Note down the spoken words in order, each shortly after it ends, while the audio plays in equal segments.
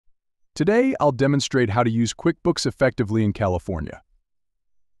Today, I'll demonstrate how to use QuickBooks effectively in California.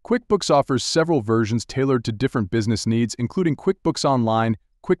 QuickBooks offers several versions tailored to different business needs, including QuickBooks Online,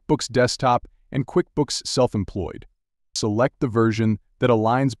 QuickBooks Desktop, and QuickBooks Self-Employed. Select the version that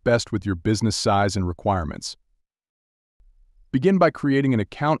aligns best with your business size and requirements. Begin by creating an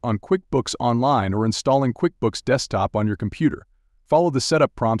account on QuickBooks Online or installing QuickBooks Desktop on your computer. Follow the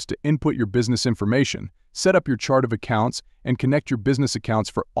setup prompts to input your business information, set up your chart of accounts, and connect your business accounts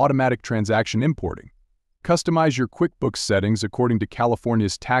for automatic transaction importing. Customize your QuickBooks settings according to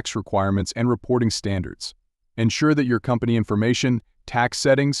California's tax requirements and reporting standards. Ensure that your company information, tax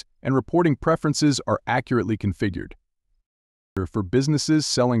settings, and reporting preferences are accurately configured. For businesses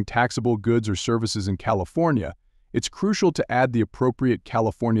selling taxable goods or services in California, it's crucial to add the appropriate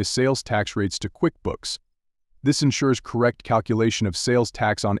California sales tax rates to QuickBooks. This ensures correct calculation of sales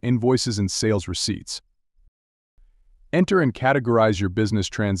tax on invoices and sales receipts. Enter and categorize your business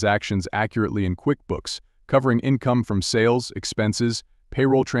transactions accurately in QuickBooks, covering income from sales, expenses,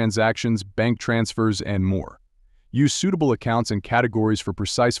 payroll transactions, bank transfers, and more. Use suitable accounts and categories for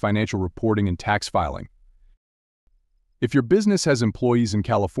precise financial reporting and tax filing. If your business has employees in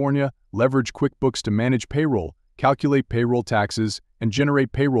California, leverage QuickBooks to manage payroll, calculate payroll taxes, and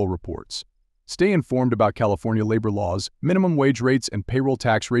generate payroll reports. Stay informed about California labor laws, minimum wage rates, and payroll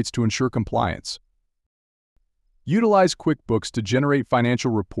tax rates to ensure compliance. Utilize QuickBooks to generate financial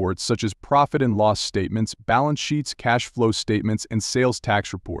reports such as profit and loss statements, balance sheets, cash flow statements, and sales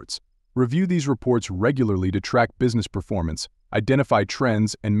tax reports. Review these reports regularly to track business performance, identify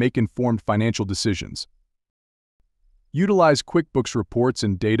trends, and make informed financial decisions. Utilize QuickBooks reports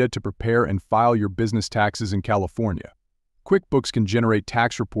and data to prepare and file your business taxes in California. QuickBooks can generate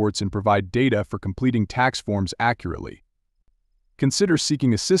tax reports and provide data for completing tax forms accurately. Consider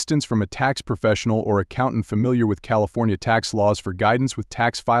seeking assistance from a tax professional or accountant familiar with California tax laws for guidance with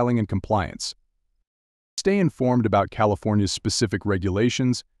tax filing and compliance. Stay informed about California's specific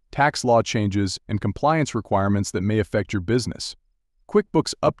regulations, tax law changes, and compliance requirements that may affect your business.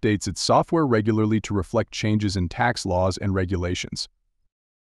 QuickBooks updates its software regularly to reflect changes in tax laws and regulations.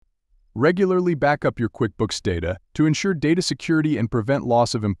 Regularly back up your QuickBooks data to ensure data security and prevent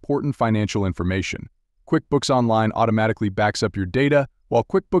loss of important financial information. QuickBooks Online automatically backs up your data, while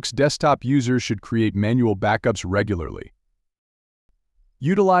QuickBooks Desktop users should create manual backups regularly.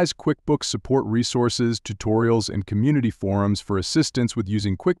 Utilize QuickBooks support resources, tutorials, and community forums for assistance with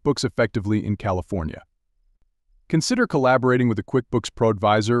using QuickBooks effectively in California. Consider collaborating with a QuickBooks Pro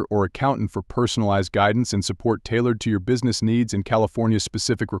advisor or accountant for personalized guidance and support tailored to your business needs and California's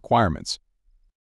specific requirements.